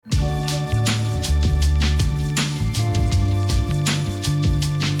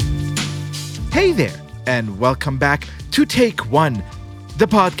Hey there, and welcome back to Take One, the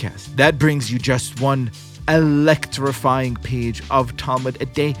podcast that brings you just one electrifying page of Talmud a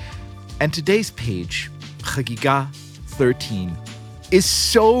day. And today's page, Chagiga 13, is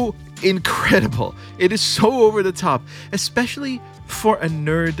so incredible. It is so over the top, especially for a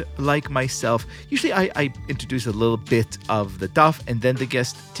nerd like myself. Usually I introduce a little bit of the daf and then the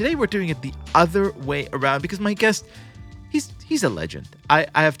guest. Today we're doing it the other way around because my guest, he's a legend. I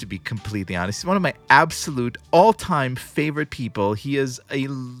have to be completely honest. He's one of my absolute all-time favorite people. He is a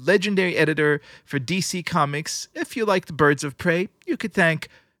legendary editor for DC Comics. If you like the Birds of Prey, you could thank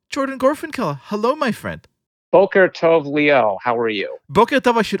Jordan Gorfinkel. Hello, my friend. Boker Tov, Leo. How are you? Boker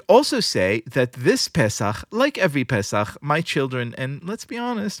Tov, I should also say that this Pesach, like every Pesach, my children, and let's be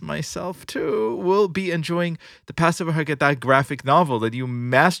honest, myself too, will be enjoying the Passover Haggadah graphic novel that you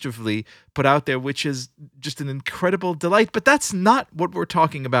masterfully put out there, which is just an incredible delight. But that's not what we're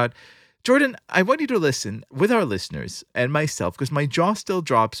talking about. Jordan, I want you to listen with our listeners and myself, because my jaw still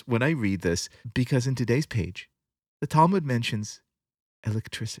drops when I read this, because in today's page, the Talmud mentions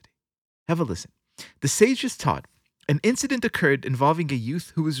electricity. Have a listen. The sages taught, an incident occurred involving a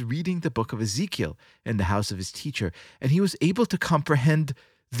youth who was reading the book of Ezekiel in the house of his teacher, and he was able to comprehend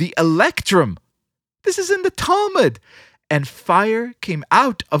the electrum. This is in the Talmud. And fire came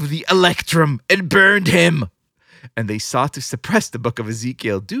out of the electrum and burned him. And they sought to suppress the book of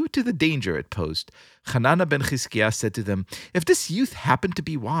Ezekiel due to the danger it posed. Hanana ben Chizkiah said to them, "If this youth happened to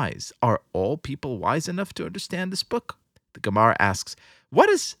be wise, are all people wise enough to understand this book?" The Gemara asks, "What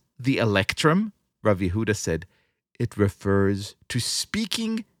is the electrum?" Rav Yehuda said, "It refers to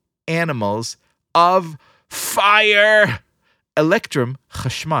speaking animals of fire." Electrum,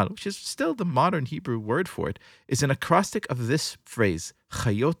 chashmal, which is still the modern Hebrew word for it, is an acrostic of this phrase,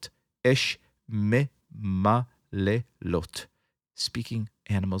 chayot esh memalelot, speaking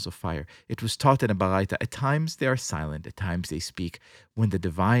animals of fire. It was taught in a baraita. At times they are silent, at times they speak. When the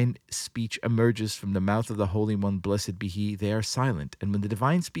divine speech emerges from the mouth of the Holy One, blessed be He, they are silent. And when the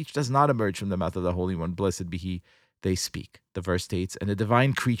divine speech does not emerge from the mouth of the Holy One, blessed be He, they speak. The verse states, "And the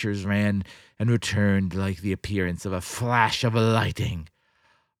divine creatures ran and returned like the appearance of a flash of lightning."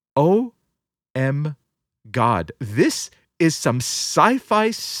 O.M. God, this is some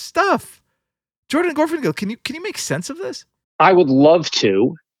sci-fi stuff. Jordan Gorfinkel, can you make sense of this? I would love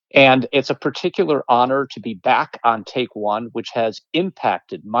to. And it's a particular honor to be back on Take One, which has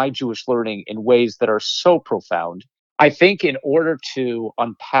impacted my Jewish learning in ways that are so profound. I think in order to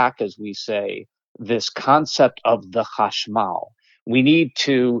unpack, as we say, this concept of the chashmal, we need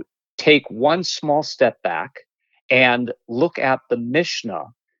to take one small step back and look at the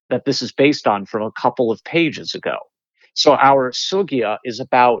Mishnah that this is based on from a couple of pages ago. So our sugya is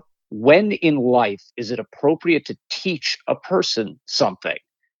about when in life is it appropriate to teach a person something.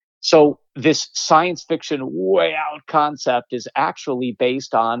 So this science fiction way out concept is actually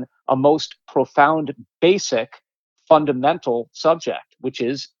based on a most profound, basic, fundamental subject, which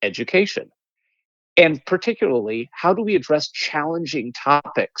is education. And particularly, how do we address challenging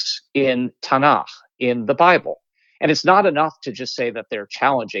topics in Tanakh, in the Bible? And it's not enough to just say that they're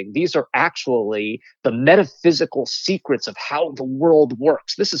challenging. These are actually the metaphysical secrets of how the world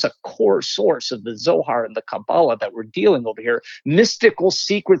works. This is a core source of the Zohar and the Kabbalah that we're dealing over here. Mystical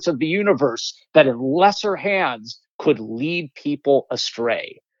secrets of the universe that in lesser hands could lead people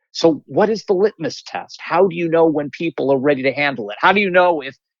astray. So what is the litmus test? How do you know when people are ready to handle it? How do you know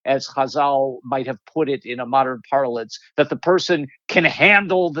if, as Chazal might have put it in a modern parlance, that the person can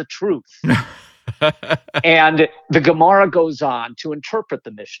handle the truth? And the Gemara goes on to interpret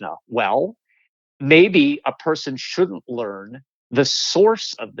the Mishnah. Well, maybe a person shouldn't learn the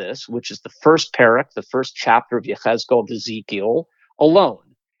source of this, which is the first parak, the first chapter of Yechezkel of Ezekiel,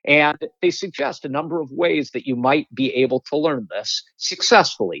 alone. And they suggest a number of ways that you might be able to learn this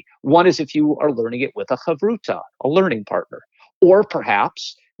successfully. One is if you are learning it with a chavruta, a learning partner. Or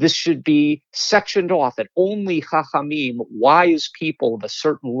perhaps this should be sectioned off that only chachamim, wise people of a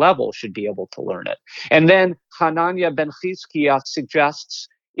certain level, should be able to learn it. And then Hanania ben Chizkiah suggests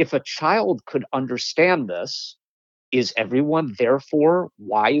if a child could understand this, is everyone therefore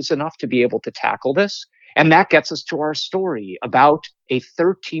wise enough to be able to tackle this? And that gets us to our story about a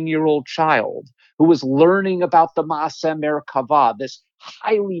 13-year-old child who was learning about the Maaseh Merkavah, this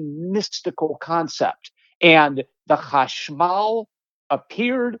highly mystical concept. And the Chashmal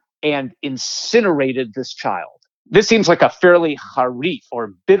appeared and incinerated this child. This seems like a fairly harif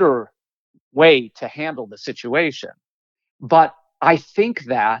or bitter way to handle the situation. But I think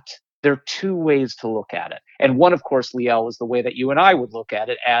that there are two ways to look at it. And one, of course, Liel, is the way that you and I would look at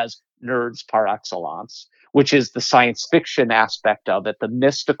it as nerds par excellence, which is the science fiction aspect of it, the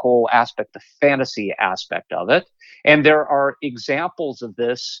mystical aspect, the fantasy aspect of it. And there are examples of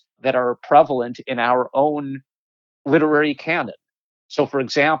this that are prevalent in our own literary canon. So, for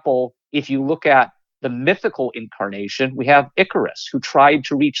example, if you look at the mythical incarnation, we have Icarus, who tried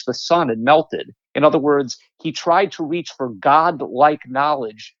to reach the sun and melted. In other words, he tried to reach for God-like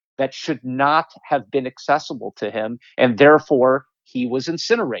knowledge that should not have been accessible to him, and therefore he was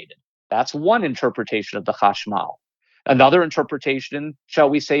incinerated. That's one interpretation of the Chashmal. Another interpretation, shall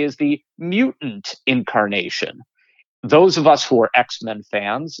we say, is the mutant incarnation. Those of us who are X-Men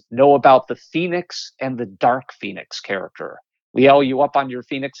fans know about the Phoenix and the Dark Phoenix character. Liel, you up on your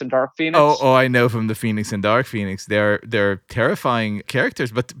Phoenix and Dark Phoenix? Oh, I know from the Phoenix and Dark Phoenix. They're terrifying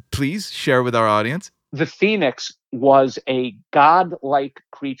characters, but please share with our audience. The Phoenix was a godlike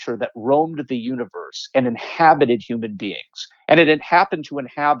creature that roamed the universe and inhabited human beings. And it had happened to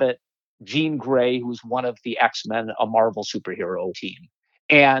inhabit Jean Grey, who's one of the X-Men, a Marvel superhero team.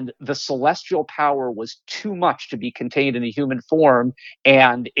 And the celestial power was too much to be contained in a human form,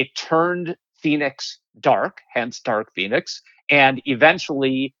 and it turned Phoenix dark, hence Dark Phoenix, and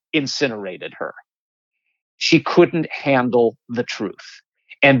eventually incinerated her. She couldn't handle the truth.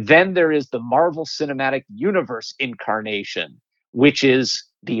 And then there is the Marvel Cinematic Universe incarnation, which is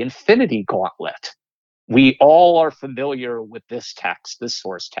the Infinity Gauntlet. We all are familiar with this text, this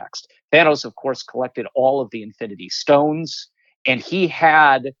source text. Thanos, of course, collected all of the Infinity Stones, and he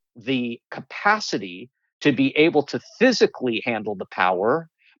had the capacity to be able to physically handle the power,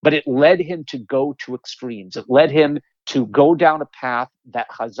 but it led him to go to extremes. It led him to go down a path that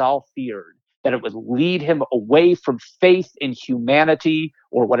Chazal feared, that it would lead him away from faith in humanity,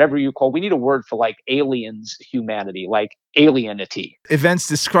 or whatever you call, we need a word for like aliens humanity, like alienity. Events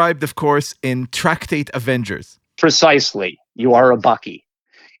described, of course, in Tractate Avengers. Precisely. You are a Bucky.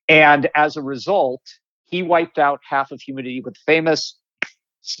 And as a result, he wiped out half of humanity with famous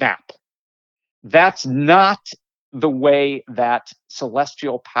snap. That's not the way that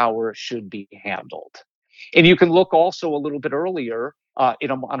celestial power should be handled. And you can look also a little bit earlier on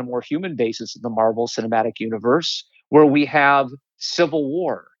a more human basis in the Marvel Cinematic Universe, where we have Civil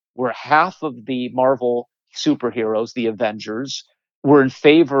War, where half of the Marvel superheroes, the Avengers, were in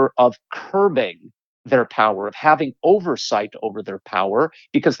favor of curbing their power, of having oversight over their power,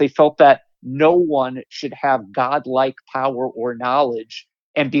 because they felt that no one should have godlike power or knowledge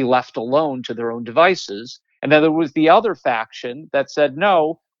and be left alone to their own devices. And then there was the other faction that said,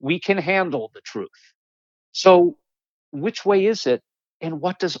 no, we can handle the truth. So, which way is it? And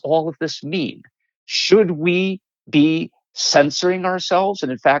what does all of this mean? Should we be censoring ourselves?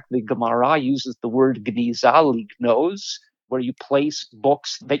 And in fact, the Gemara uses the word gniza, lignoz, where you place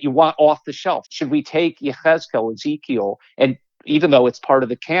books that you want off the shelf. Should we take Yechezkel, Ezekiel, and even though it's part of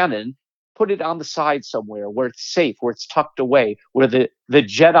the canon, put it on the side somewhere where it's safe, where it's tucked away, where the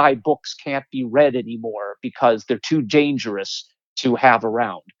Jedi books can't be read anymore because they're too dangerous to have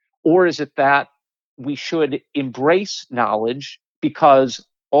around? Or is it that we should embrace knowledge because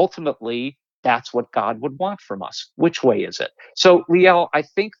ultimately that's what God would want from us? Which way is it? So, Liel, I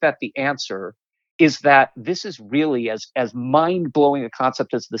think that the answer is that this is really, as mind-blowing a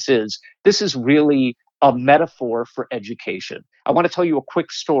concept as this is really a metaphor for education. I want to tell you a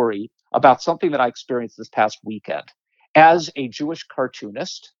quick story about something that I experienced this past weekend. As a Jewish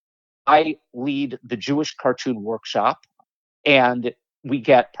cartoonist, I lead the Jewish Cartoon Workshop, and we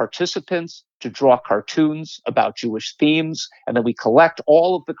get participants to draw cartoons about Jewish themes, and then we collect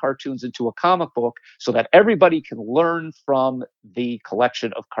all of the cartoons into a comic book so that everybody can learn from the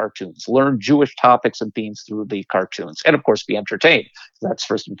collection of cartoons, learn Jewish topics and themes through the cartoons, and of course be entertained. That's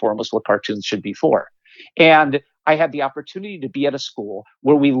first and foremost what cartoons should be for. And I had the opportunity to be at a school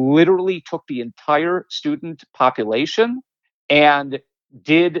where we literally took the entire student population and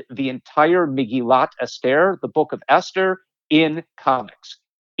did the entire Megillat Esther, the book of Esther, in comics.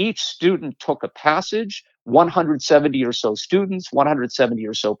 Each student took a passage, 170 or so students, 170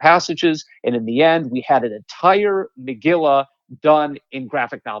 or so passages, and in the end, we had an entire Megillah done in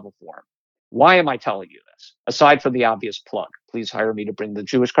graphic novel form. Why am I telling you this? Aside from the obvious plug, please hire me to bring the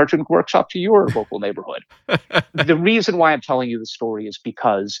Jewish Cartoon Workshop to your local neighborhood. The reason why I'm telling you the story is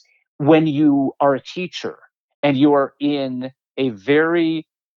because when you are a teacher and you are in a very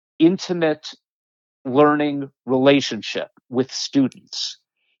intimate learning relationship with students,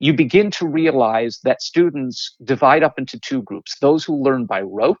 you begin to realize that students divide up into two groups: those who learn by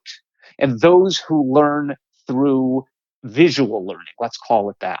rote and those who learn through visual learning. Let's call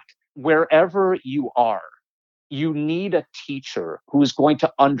it that. Wherever you are, you need a teacher who is going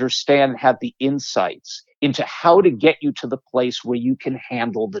to understand and have the insights into how to get you to the place where you can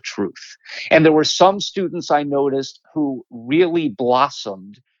handle the truth. And there were some students I noticed who really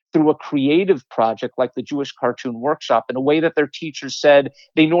blossomed through a creative project like the Jewish Cartoon Workshop in a way that their teachers said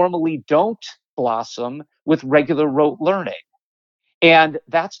they normally don't blossom with regular rote learning. And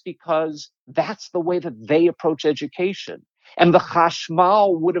that's because that's the way that they approach education. And the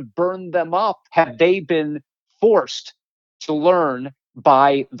Chashmal would have burned them up had they been forced to learn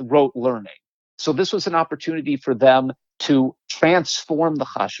by the rote learning. So this was an opportunity for them to transform the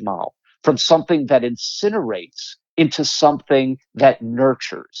Chashmal from something that incinerates into something that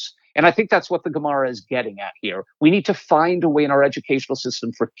nurtures. And I think that's what the Gemara is getting at here. We need to find a way in our educational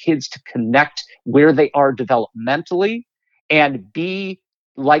system for kids to connect where they are developmentally and be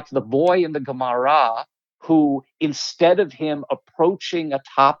like the boy in the Gemara who, instead of him approaching a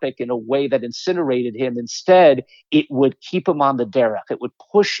topic in a way that incinerated him, instead, it would keep him on the derech. It would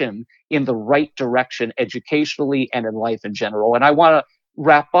push him in the right direction educationally and in life in general. And I want to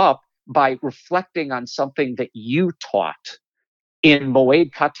wrap up by reflecting on something that you taught in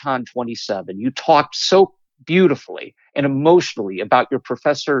Moed Katan 27. You talked so beautifully and emotionally about your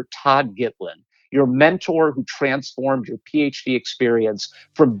professor, Todd Gitlin, your mentor who transformed your PhD experience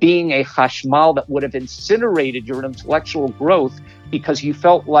from being a chashmal that would have incinerated your intellectual growth because you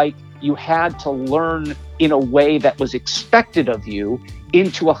felt like you had to learn in a way that was expected of you,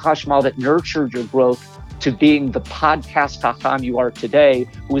 into a chashmal that nurtured your growth to being the podcast chacham you are today,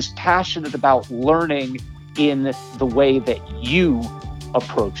 who is passionate about learning in the way that you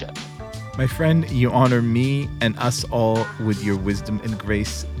approach it. My friend, you honor me and us all with your wisdom and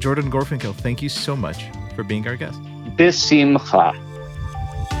grace. Jordan Gorfinkel, thank you so much for being our guest. B'simcha.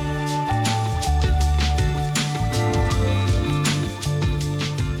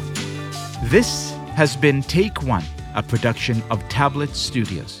 This has been Take One, a production of Tablet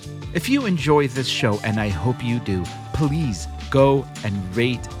Studios. If you enjoy this show, and I hope you do, please go and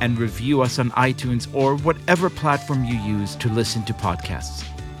rate and review us on iTunes or whatever platform you use to listen to podcasts.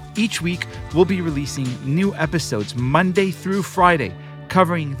 Each week, we'll be releasing new episodes Monday through Friday,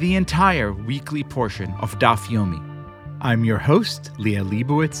 covering the entire weekly portion of Daf Yomi. I'm your host, Leah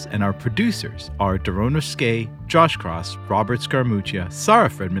Leibowitz, and our producers are Daron Oskay, Josh Cross, Robert Scaramuccia, Sarah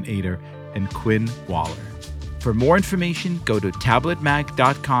Fredman-Ader, and Quinn Waller. For more information, go to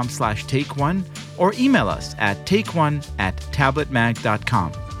tabletmag.com/takeone or email us at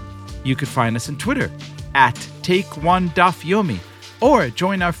takeone@tabletmag.com. You could find us on Twitter @TakeOneDafYomi or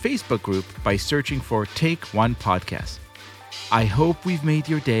join our Facebook group by searching for Take One Podcast. I hope we've made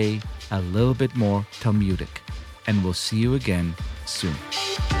your day a little bit more Talmudic, and we'll see you again soon.